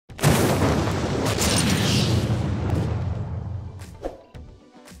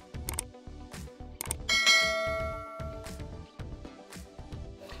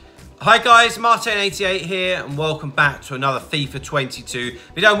Hi guys, Martin88 here and welcome back to another FIFA 22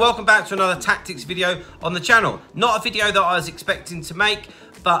 video and welcome back to another tactics video on the channel. Not a video that I was expecting to make,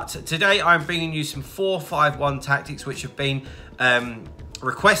 but today I'm bringing you some 4-5-1 tactics which have been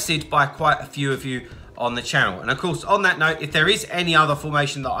requested by quite a few of you on the channel. And of course, on that note, if there is any other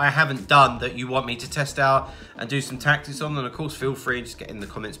formation that I haven't done that you want me to test out and do some tactics on, then of course feel free and just get in the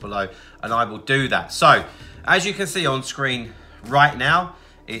comments below and I will do that. So, as you can see on screen right now,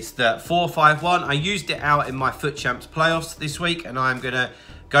 it's the 4-5-1. I used it out in my Foot Champs playoffs this week, and I'm going to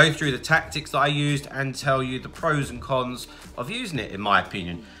go through the tactics that I used and tell you the pros and cons of using it, in my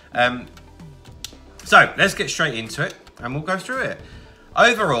opinion. So let's get straight into it, and we'll go through it.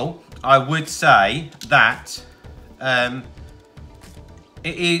 Overall, I would say that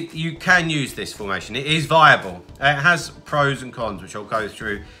you can use this formation. It is viable. It has pros and cons, which I'll go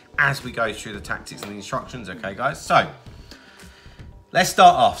through as we go through the tactics and the instructions. Okay, guys? So let's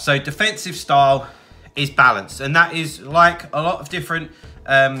start off. So defensive style is balanced, and that is like a lot of different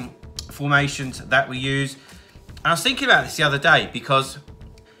formations that we use. I was thinking about this the other day because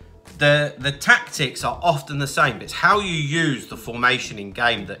the tactics are often the same, but it's how you use the formation in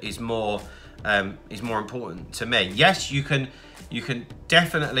game that is more important to me. Yes, you can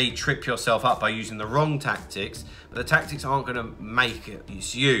definitely trip yourself up by using the wrong tactics, but the tactics aren't going to make it.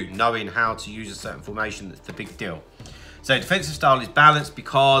 It's you knowing how to use a certain formation that's the big deal. So defensive style is balanced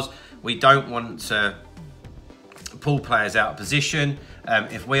because we don't want to pull players out of position.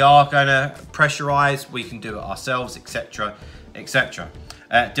 If we are going to pressurise, we can do it ourselves, etc, etc.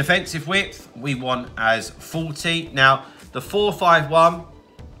 Defensive width, we want as 40. Now, the 4-5-1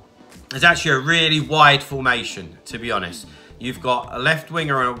 is actually a really wide formation, to be honest. You've got a left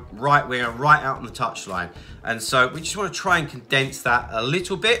winger and a right winger right out on the touchline. And so we just want to try and condense that a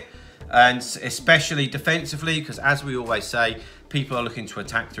little bit, and especially defensively, because as we always say, people are looking to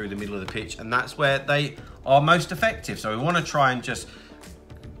attack through the middle of the pitch, and that's where they are most effective. So we want to try and just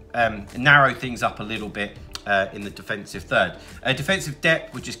narrow things up a little bit in the defensive third. Defensive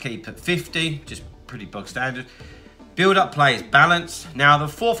depth, we just keep at 50, just pretty bog standard. Build up play is balanced. Now the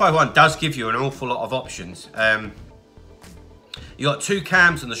 4-5-1 does give you an awful lot of options. You got two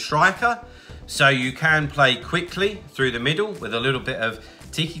cams and the striker, so you can play quickly through the middle with a little bit of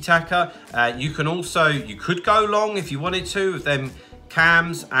tiki-taka. You could go long if you wanted to with them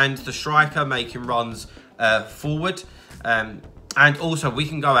cams and the striker making runs forward. And also we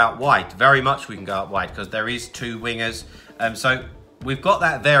can go out wide, very much we can go out wide because there is two wingers. So we've got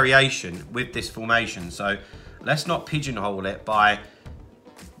that variation with this formation. So let's not pigeonhole it by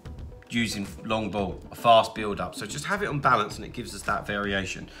using long ball, a fast build up. So just have it on balance and it gives us that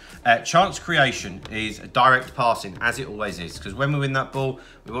variation. Chance creation is direct passing, as it always is, because when we win that ball,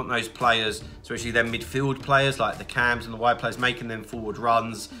 we want those players, especially them midfield players like the cams and the wide players, making them forward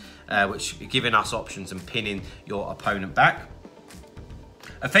runs, which are giving us options and pinning your opponent back.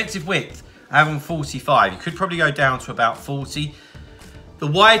 Offensive width, having 45. You could probably go down to about 40. The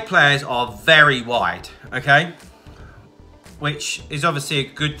wide players are very wide, okay? Which is obviously a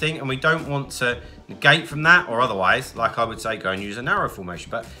good thing, and we don't want to negate from that, or otherwise, like I would say, go and use a narrow formation,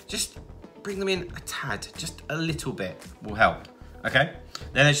 but just bring them in a tad, just a little bit will help, okay?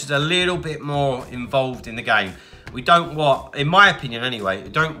 Then it's just a little bit more involved in the game. We don't want, in my opinion anyway, we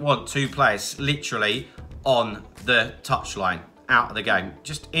don't want two players literally on the touchline, out of the game,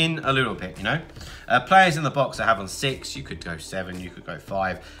 just in a little bit, you know. Players in the box I have on 6, you could go 7, you could go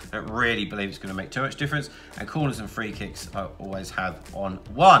 5. I don't really believe it's going to make too much difference. And corners and free kicks I always have on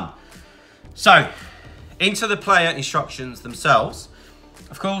 1. So, into the player instructions themselves.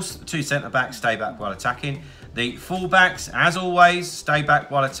 Of course, the two centre-backs stay back while attacking. The full-backs, as always, stay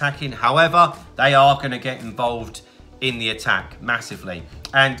back while attacking. However, they are going to get involved in the attack massively.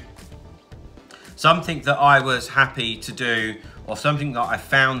 And something that I was happy to do, or something that I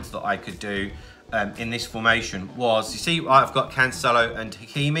found that I could do in this formation was, you see I've got Cancelo and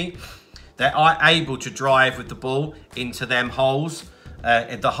Hakimi. They are able to drive with the ball into them holes,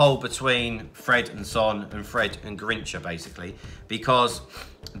 the hole between Fred and Son and Fred and Grincha basically, because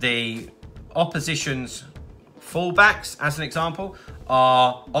the opposition's fullbacks, as an example,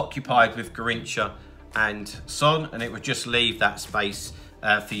 are occupied with Grincha and Son, and it would just leave that space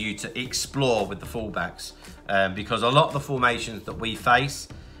for you to explore with the fullbacks, because a lot of the formations that we face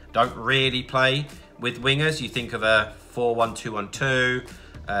don't really play with wingers. You think of a 4-1-2-1-2,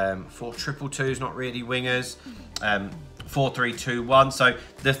 4-2-2-2 is not really wingers, 4-3-2-1. So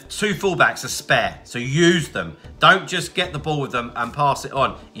the two fullbacks are spare, so use them. Don't just get the ball with them and pass it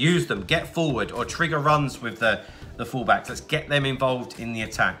on. Use them, get forward or trigger runs with the fullbacks. Let's get them involved in the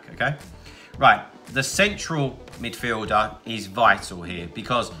attack, okay? Right, the central midfielder is vital here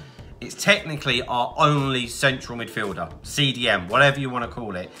because it's technically our only central midfielder, CDM, whatever you want to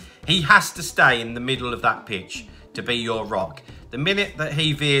call it. He has to stay in the middle of that pitch to be your rock. The minute that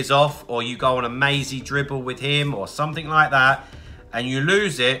he veers off, or you go on a mazy dribble with him or something like that, and you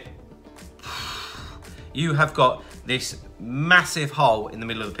lose it, you have got this massive hole in the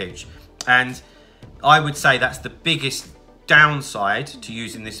middle of the pitch. And I would say that's the biggest downside to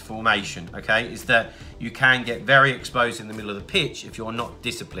using this formation, okay, is that you can get very exposed in the middle of the pitch if you're not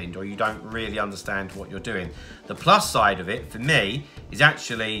disciplined or you don't really understand what you're doing. The plus side of it for me is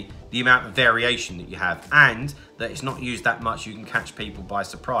actually the amount of variation that you have, and that it's not used that much. You can catch people by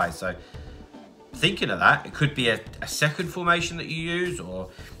surprise. So thinking of that, it could be a second formation that you use, or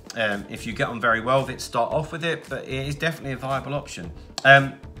if you get on very well with it, start off with it, but it is definitely a viable option.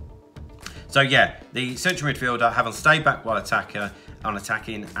 So yeah, the central midfielder have on stay back while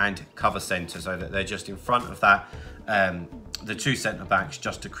attacking and cover centre, so that they're just in front of that, the two centre backs,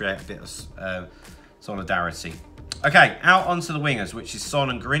 just to create a bit of solidarity. Okay, out onto the wingers, which is Son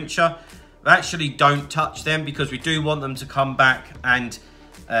and Garrincha. We actually don't touch them because we do want them to come back and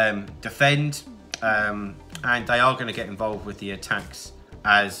defend, and they are going to get involved with the attacks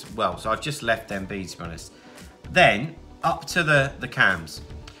as well. So I've just left them be, to be honest. Then up to the cams.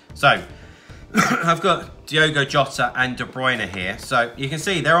 So I've got Diogo Jota and De Bruyne here. So you can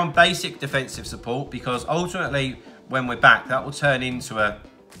see they're on basic defensive support, because ultimately when we're back, that will turn into a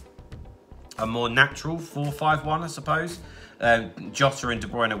more natural 4-5-1, I suppose. Jota and De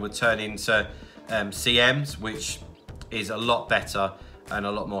Bruyne would turn into CMs, which is a lot better and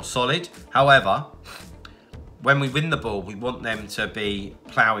a lot more solid. However, when we win the ball, we want them to be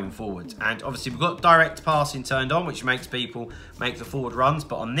ploughing forwards. And obviously we've got direct passing turned on, which makes people make the forward runs.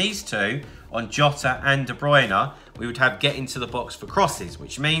 But on these two, on Jota and De Bruyne, we would have get into the box for crosses,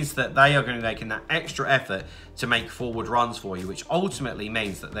 which means that they are going to be making that extra effort to make forward runs for you, which ultimately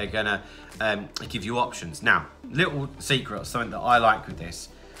means that they're going to give you options. Now, little secret, something that I like with this.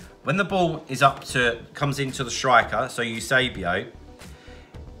 When the ball is comes into the striker, so Eusebio,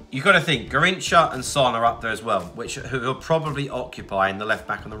 you've got to think Garrincha and Son are up there as well, who are probably occupying the left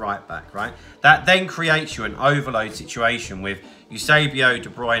back and the right back, right? That then creates you an overload situation with Eusebio, De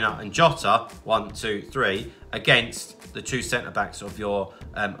Bruyne and Jota, 1, 2, 3, against the two centre-backs of your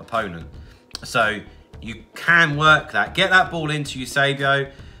opponent. So you can work that. Get that ball into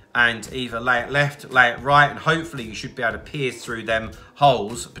Eusebio and either lay it left, lay it right, and hopefully you should be able to pierce through them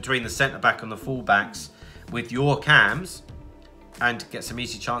holes between the centre-back and the full-backs with your cams, and get some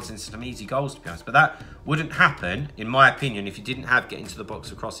easy chances and some easy goals, to be honest. But that wouldn't happen, in my opinion, if you didn't have get into the box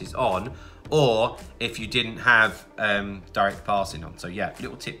of crosses on, or if you didn't have direct passing on. So yeah,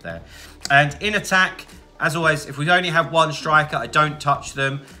 little tip there. And in attack, as always, if we only have one striker, I don't touch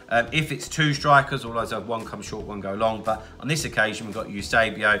them. If it's two strikers, otherwise I have one come short, one go long. But on this occasion, we've got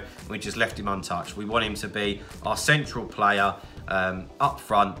Eusebio, and we just left him untouched. We want him to be our central player up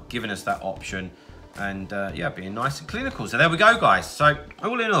front, giving us that option. And yeah, being nice and clinical. So there we go, guys. So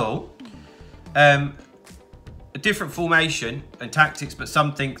all in all, a different formation and tactics, but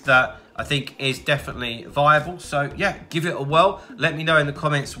something that I think is definitely viable. So yeah, give it a whirl. Let me know in the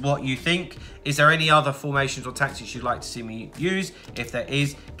comments what you think. Is there any other formations or tactics you'd like to see me use? If there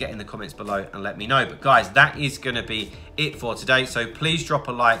is, get in the comments below and let me know. But guys, that is going to be it for today. So please drop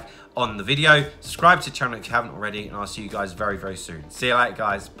a like on the video. Subscribe to the channel if you haven't already. And I'll see you guys very, very soon. See you later,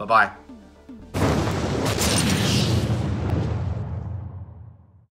 guys. Bye-bye.